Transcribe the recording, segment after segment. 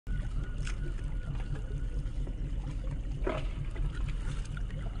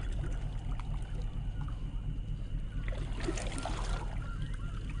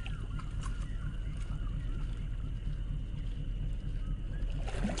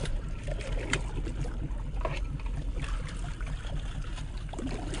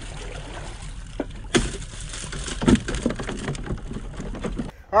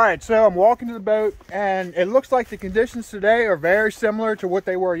All right, so I'm walking to the boat, and it looks like the conditions today are very similar to what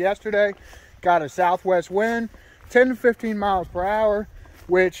they were yesterday. Got a southwest wind, 10 to 15 miles per hour,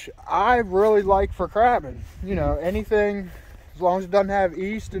 which I really like for crabbing. You know, anything, as long as it doesn't have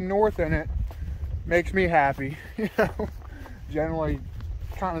east and north in it, makes me happy. You know, generally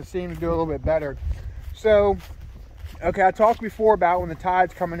kind of seem to do a little bit better. So, okay, I talked before about when the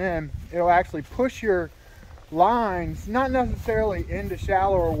tide's coming in, it'll actually push your lines, not necessarily into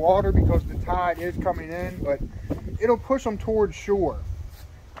shallower water because the tide is coming in, but it'll push them towards shore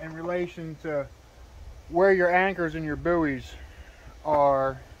in relation to where your anchors and your buoys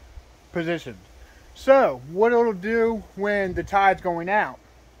are positioned. So what it'll do when the tide's going out,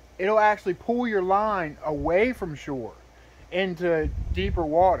 it'll actually pull your line away from shore into deeper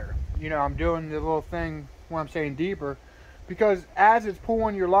water. You know, I'm doing the little thing when I'm saying deeper, because as it's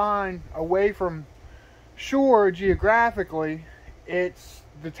pulling your line away from shore geographically, it's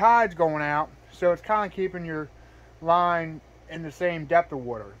the tide's going out, so it's kind of keeping your line in the same depth of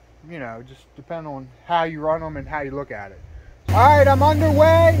water. You know, just depending on how you run them and how you look at it. All right, I'm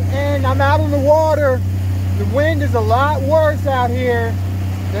underway and I'm out on the water. The wind is a lot worse out here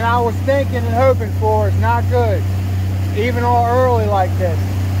than I was thinking and hoping for. It's not good, even all early like this.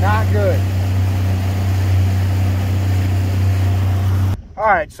 Not good. All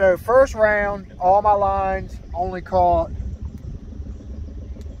right, so first round, all my lines only caught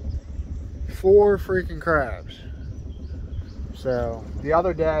 4 freaking crabs. So the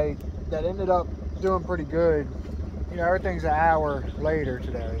other day, that ended up doing pretty good. You know, everything's an hour later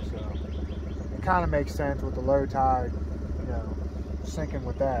today, so it kind of makes sense with the low tide, you know, sinking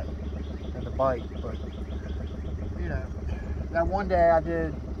with that and the bite. But, you know, that one day I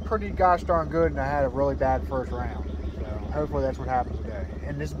did pretty gosh darn good and I had a really bad first round. Hopefully that's what happens today.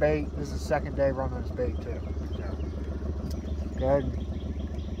 And this bait, this is the second day running this bait too. So go ahead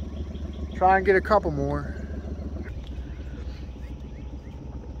and try and get a couple more.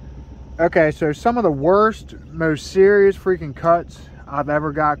 Okay, so some of the worst, most serious freaking cuts I've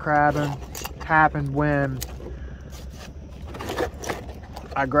ever got crabbing happened when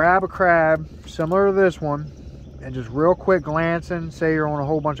I grab a crab similar to this one and just real quick glancing, say you're on a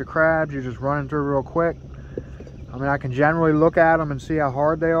whole bunch of crabs, you're just running through real quick. I mean, I can generally look at them and see how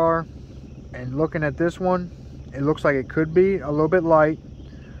hard they are. And looking at this one, it looks like it could be a little bit light.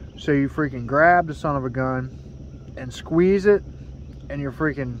 So you freaking grab the son of a gun and squeeze it, and you're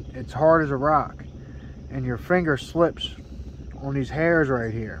freaking, it's hard as a rock. And your finger slips on these hairs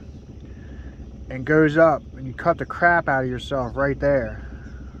right here and goes up, and you cut the crap out of yourself right there.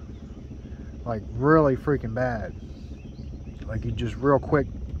 Like really freaking bad. Like you just real quick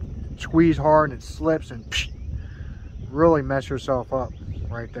squeeze hard and it slips and psh, really mess yourself up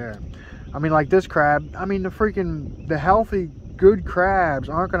right there. I mean, like this crab, I mean, the healthy good crabs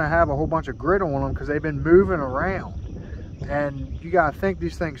aren't going to have a whole bunch of grit on them because they've been moving around. And you got to think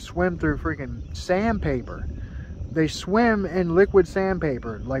these things swim through freaking sandpaper. They swim in liquid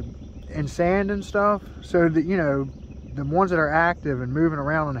sandpaper, like in sand and stuff. So that, you know, the ones that are active and moving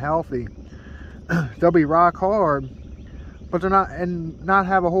around and healthy, they'll be rock hard, but they're not, and not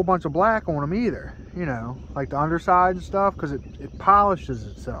have a whole bunch of black on them either. You know, like the underside and stuff, because it polishes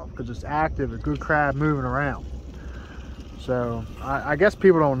itself because it's active, a good crab moving around. So I guess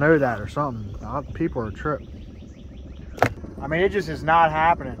people don't know that or something. People are tripped. I mean, it just is not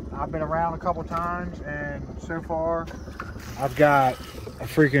happening. I've been around a couple times, and so far I've got a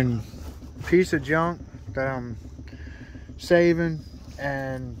freaking piece of junk that I'm saving,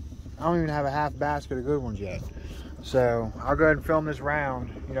 and I don't even have a half basket of good ones yet. So I'll go ahead and film this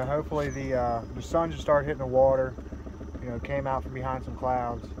round. You know, hopefully the sun just started hitting the water. You know, came out from behind some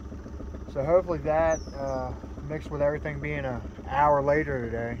clouds. So hopefully that mixed with everything being an hour later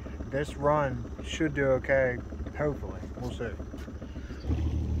today, this run should do okay. Hopefully, we'll see.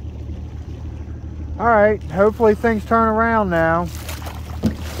 All right, hopefully things turn around now.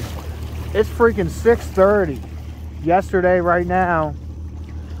 It's freaking 6:30. Yesterday, right now,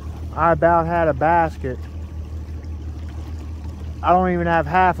 I about had a basket. I don't even have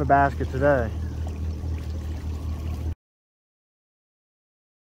half a basket today.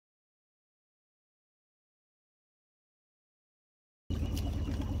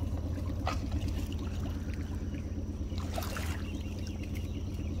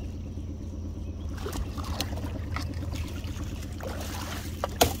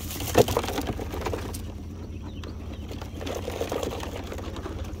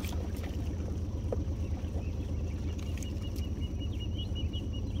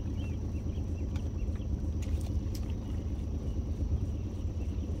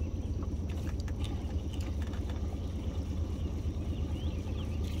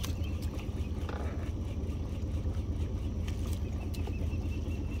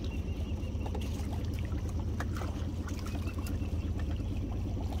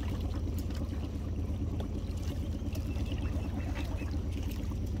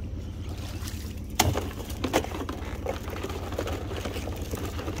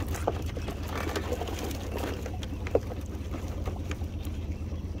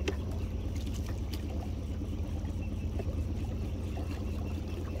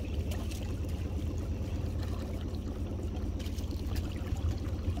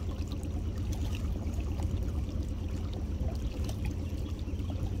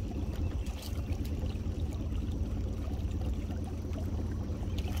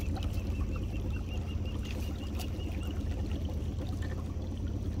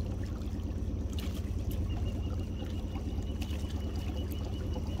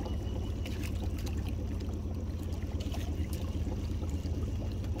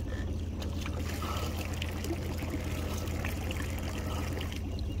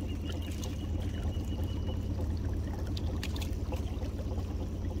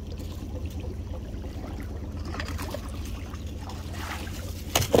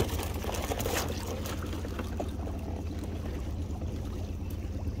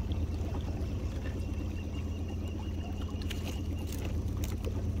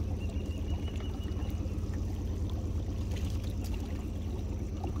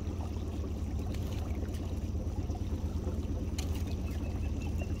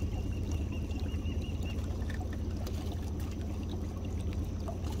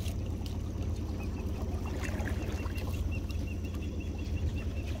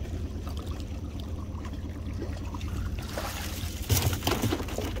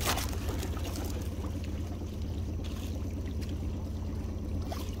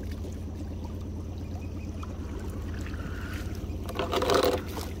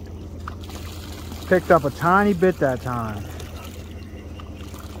 Picked up a tiny bit that time.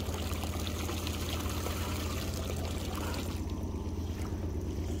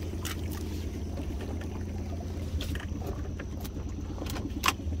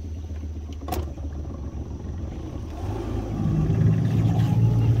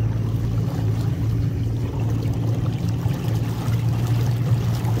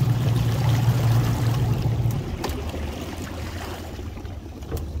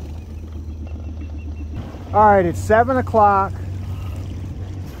 All right, it's 7 o'clock.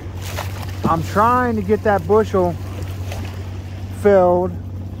 I'm trying to get that bushel filled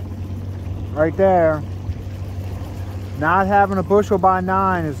right there. Not having a bushel by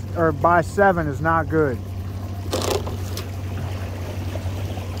 9 is, or by 7 is not good.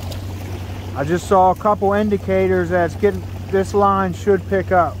 I just saw a couple indicators that's getting, this line should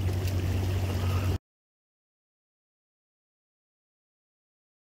pick up.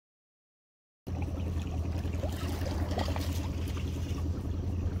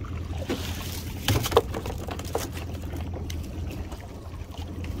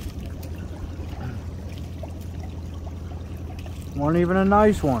 Wasn't even a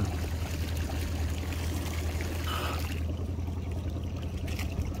nice one.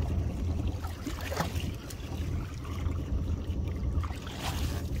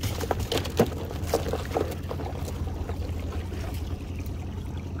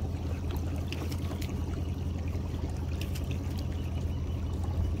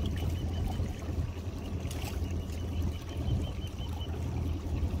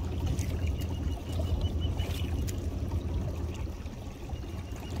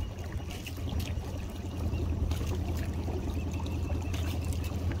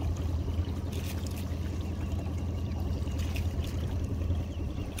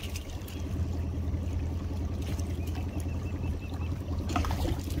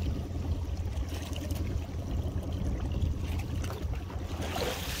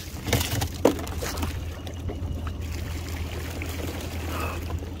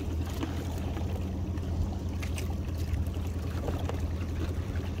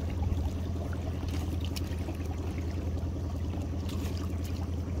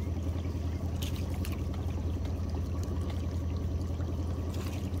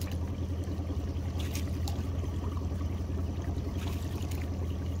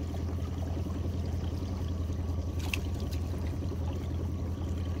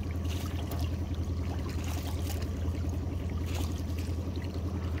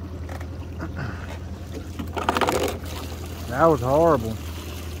 That was horrible.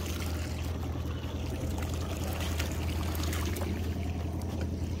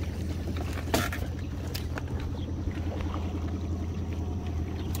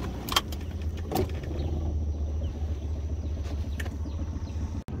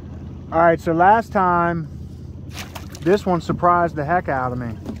 All right, so last time, this one surprised the heck out of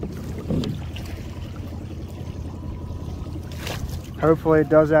me. Hopefully it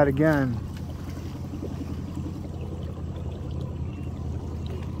does that again.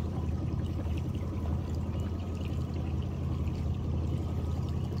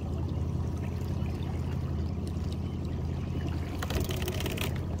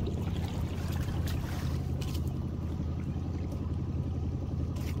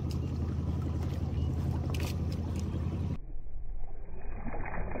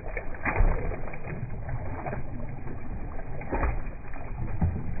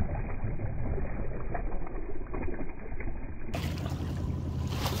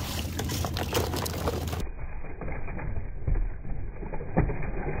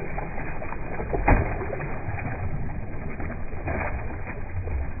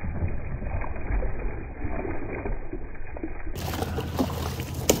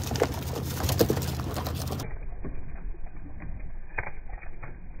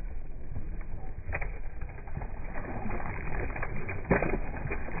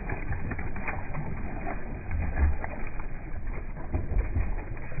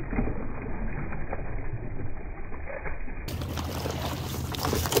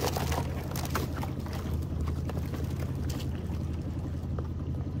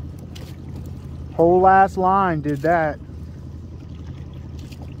 Whole last line did that.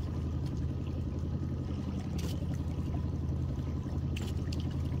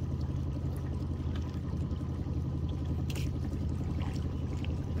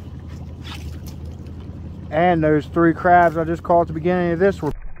 And those 3 crabs I just caught at the beginning of this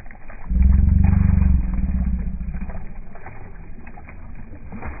were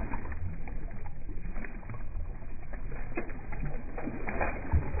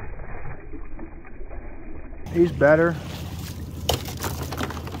he's better.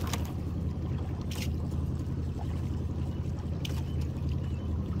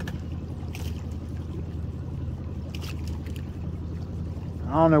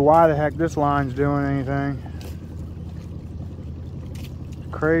 I don't know why the heck this line's doing anything. It's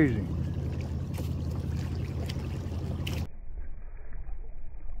crazy.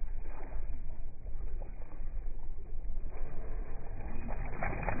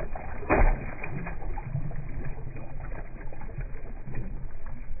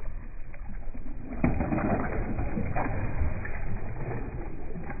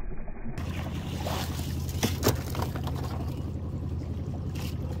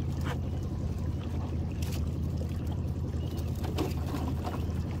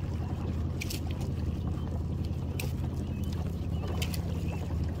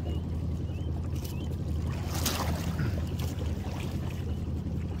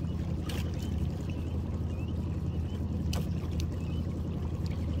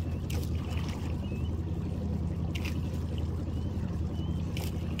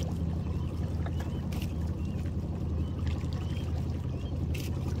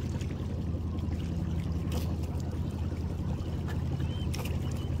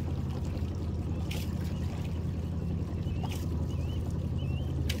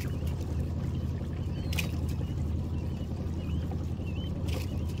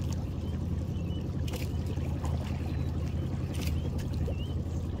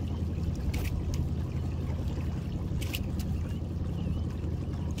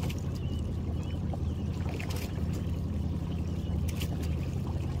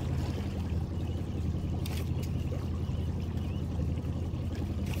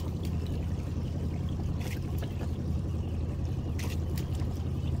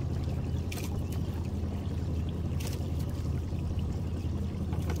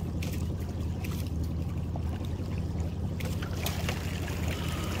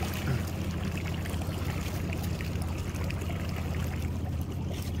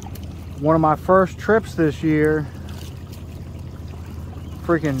 One of my first trips this year,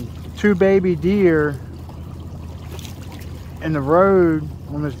 freaking 2 baby deer in the road,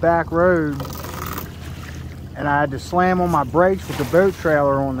 on this back road, and I had to slam on my brakes with the boat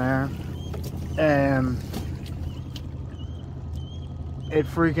trailer on there, and it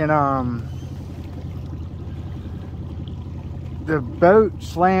freaking the boat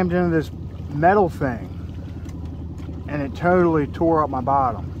slammed into this metal thing and it totally tore up my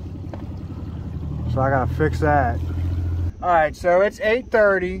bottom. So I gotta fix that. All right, so it's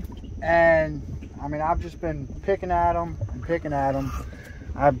 8:30, and I mean, I've just been picking at them and picking at them.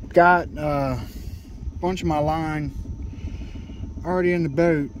 I've got a bunch of my line already in the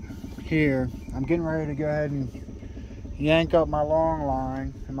boat here. I'm getting ready to go ahead and yank up my long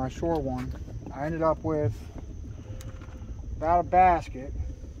line and my short one. I ended up with about a basket,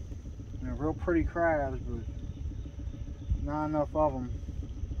 real pretty crabs, but not enough of them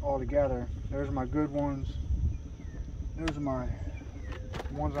all together. Those are my good ones. Those are my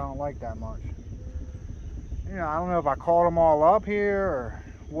ones I don't like that much. I don't know if I caught them all up here or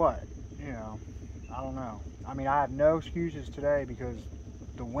what. I don't know. I mean, I have no excuses today because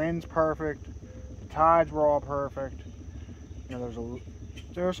the wind's perfect, the tides were all perfect. There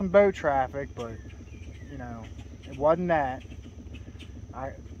was some boat traffic, but it wasn't that.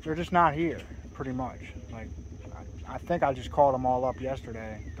 They're just not here, pretty much. Like, I think I just caught them all up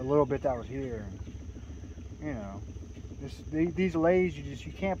yesterday, the little bit that was here. And, these lays,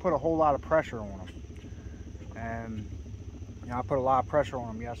 you can't put a whole lot of pressure on them. And I put a lot of pressure on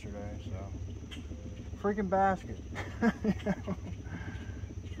them yesterday, so freaking basket.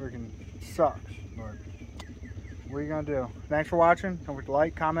 Freaking sucks, but what are you gonna do? Thanks for watching. Don't forget to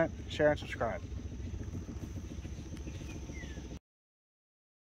like, comment, share, and subscribe.